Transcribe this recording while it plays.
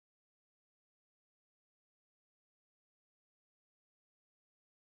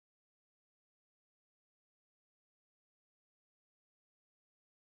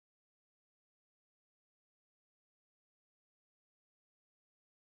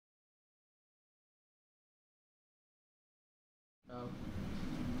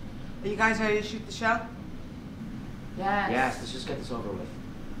Are you guys ready to shoot the show? Yes. Yes, let's just get this over with.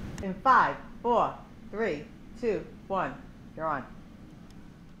 In 5, 4, 3, 2, 1, you're on.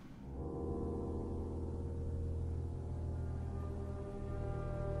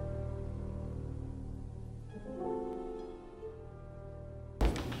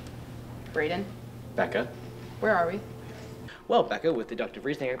 Braeden, Becca? where are we? Well, Becca, with deductive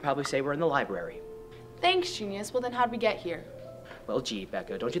reasoning, I'd probably say we're in the library. Thanks, genius. Well, then how'd we get here? Well, gee,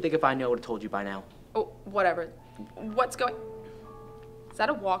 Becca, don't you think if I know, I would have told you by now? Oh, whatever. What's going... Is that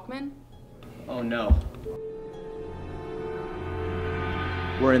a Walkman? Oh, no.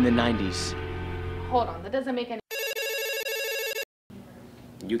 We're in the 90s. Hold on, that doesn't make any...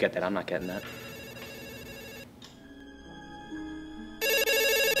 You get that, I'm not getting that.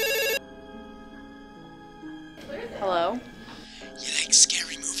 Hello? You like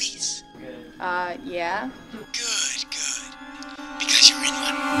scary movies? Yeah. Good, good. Because you're in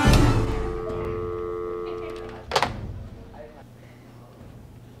one.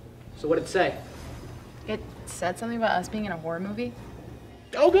 So what'd it say? It said something about us being in a horror movie?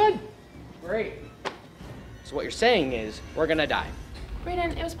 Oh, good. Great. So what you're saying is, we're gonna die.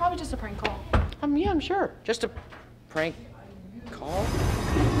 Braeden, it was probably just a prank call. Yeah, I'm sure. Just a prank call?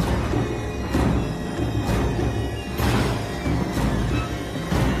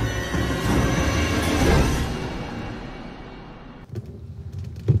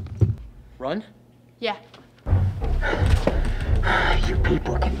 Run? Yeah. You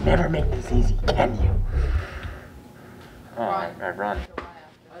people can never make this easy, can you? Oh, Run. I run.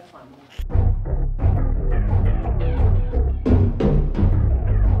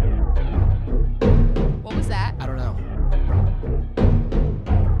 What was that? I don't know.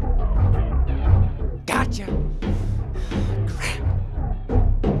 Gotcha. Crap.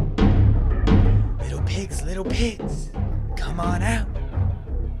 Little pigs, come on out.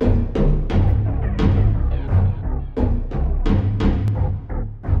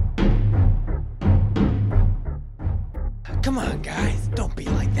 Come on, guys, don't be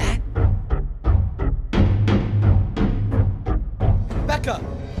like that. Becca!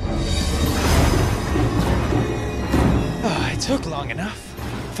 Oh, it took long enough.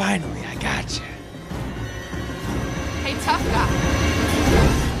 Finally, I got you. Hey, tough guy.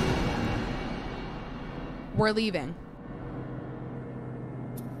 We're leaving.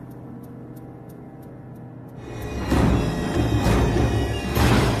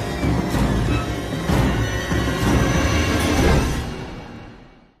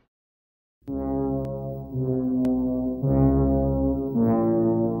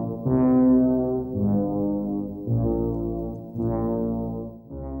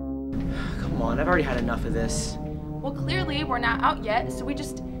 Come on, I've already had enough of this. Well, clearly we're not out yet, so we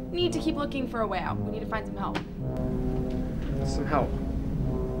just need to keep looking for a way out. We need to find some help. Some help.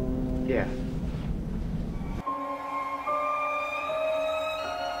 Yeah.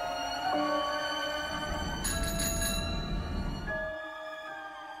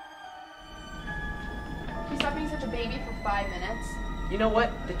 Can you stop being such a baby for 5 minutes? You know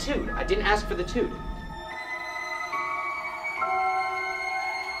what? The toot. I didn't ask for the toot.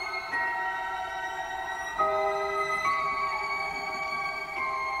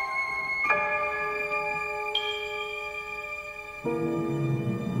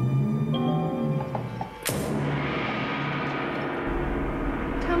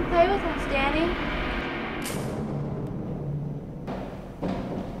 Come play with us, Danny.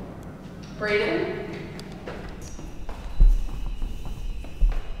 Braeden?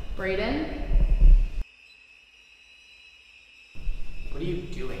 Braeden? What are you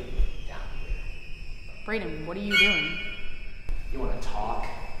doing down here? Braeden, what are you doing? You want to talk?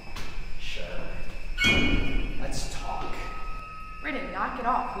 Sure. Let's talk. Braeden, knock it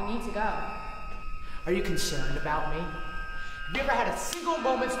off. We need to go. Are you concerned about me? Have you ever had a single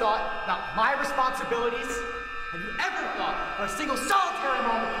moment's thought about my responsibilities? Have you ever thought for a single solitary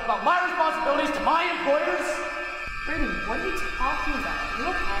moment about my responsibilities to my employers? Braeden, what are you talking about? Are you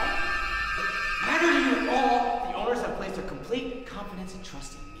okay? Matter to you at all, the owners have placed their complete confidence and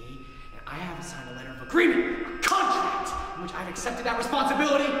trust in me, and I have signed a letter of agreement, a contract, in which I've accepted that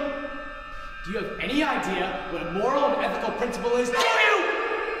responsibility. Do you have any idea what a moral and ethical principle is? Do you?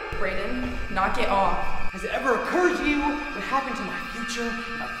 Braeden, knock it off. Has it ever occurred to you what happened to my future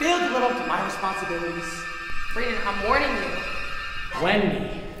if I failed to live up to my responsibilities? Braeden, I'm warning you.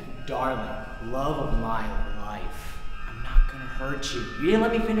 Wendy, darling, love of my life, I'm not gonna hurt you. You didn't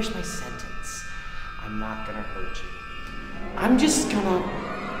let me finish my sentence. I'm not gonna hurt you. I'm just gonna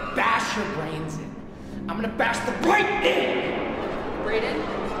bash your brains in. I'm gonna bash them right in! Braeden,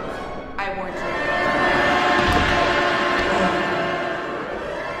 I warned you.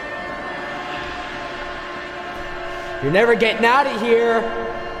 You're never getting out of here.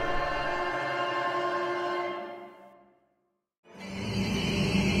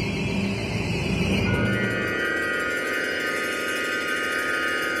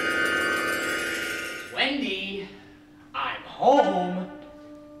 Wendy, I'm home.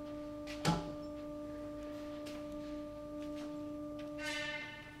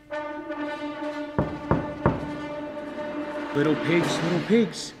 Little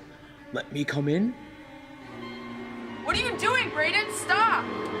pigs, let me come in. What are you doing, Braeden? Stop!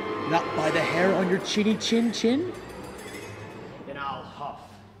 Not by the hair on your chinny chin. Then I'll huff,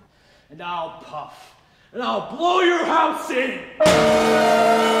 and I'll puff, and I'll blow your house in!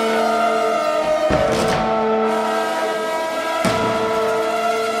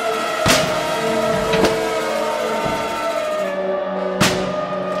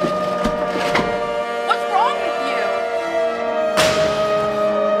 What's wrong with you?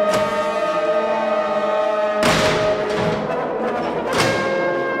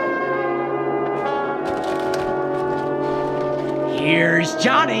 Here's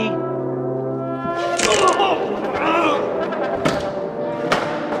Johnny.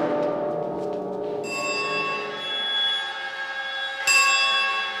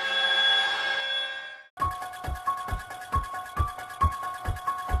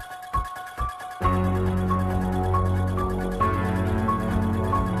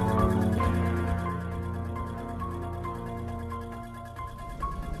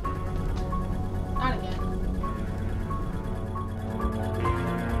 Not again.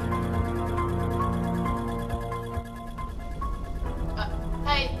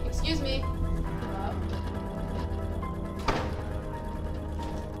 Hey, excuse me.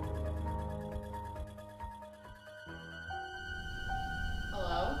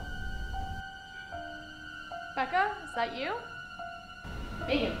 Hello? Becca, is that you?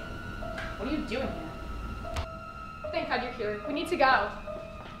 Megan, what are you doing here? Thank God you're here. We need to go.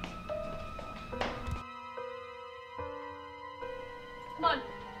 Come on.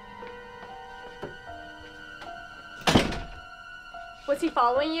 Was he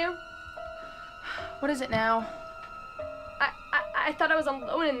following you? What is it now? I thought I was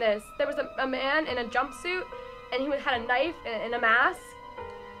alone in this. There was a man in a jumpsuit, and he had a knife and a mask.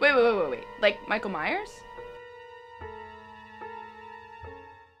 Wait. Like Michael Myers?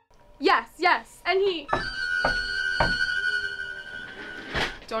 Yes, and he...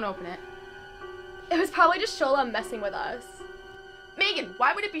 Don't open it. It was probably just Shola messing with us. Megan,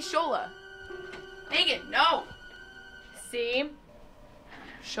 why would it be Shola? Megan, no! See?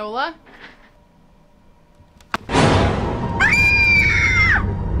 Shola?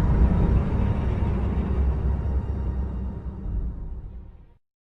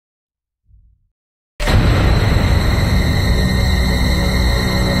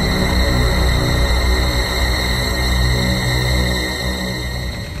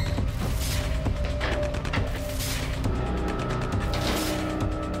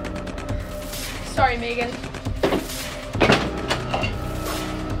 Sorry, Megan.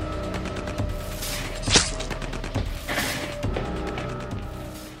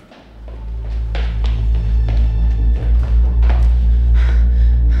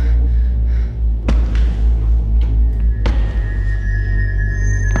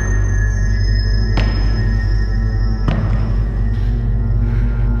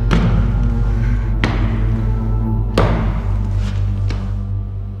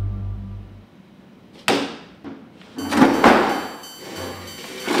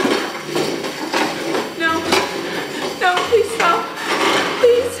 No, please stop.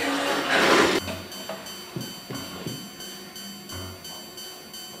 Please.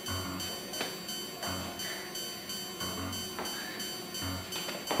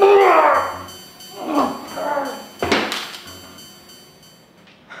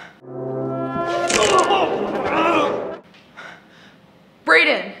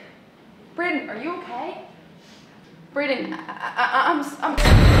 Braeden! Braeden, are you okay? Braeden, I'm...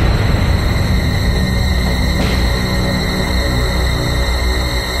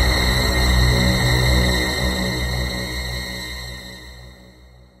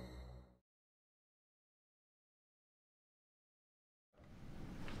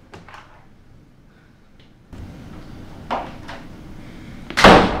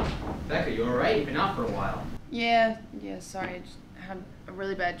 Becca, you alright? You've been out for a while. Yeah, sorry. I just had a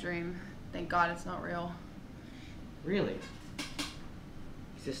really bad dream. Thank God it's not real. Really?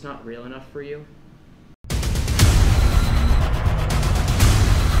 Is this not real enough for you?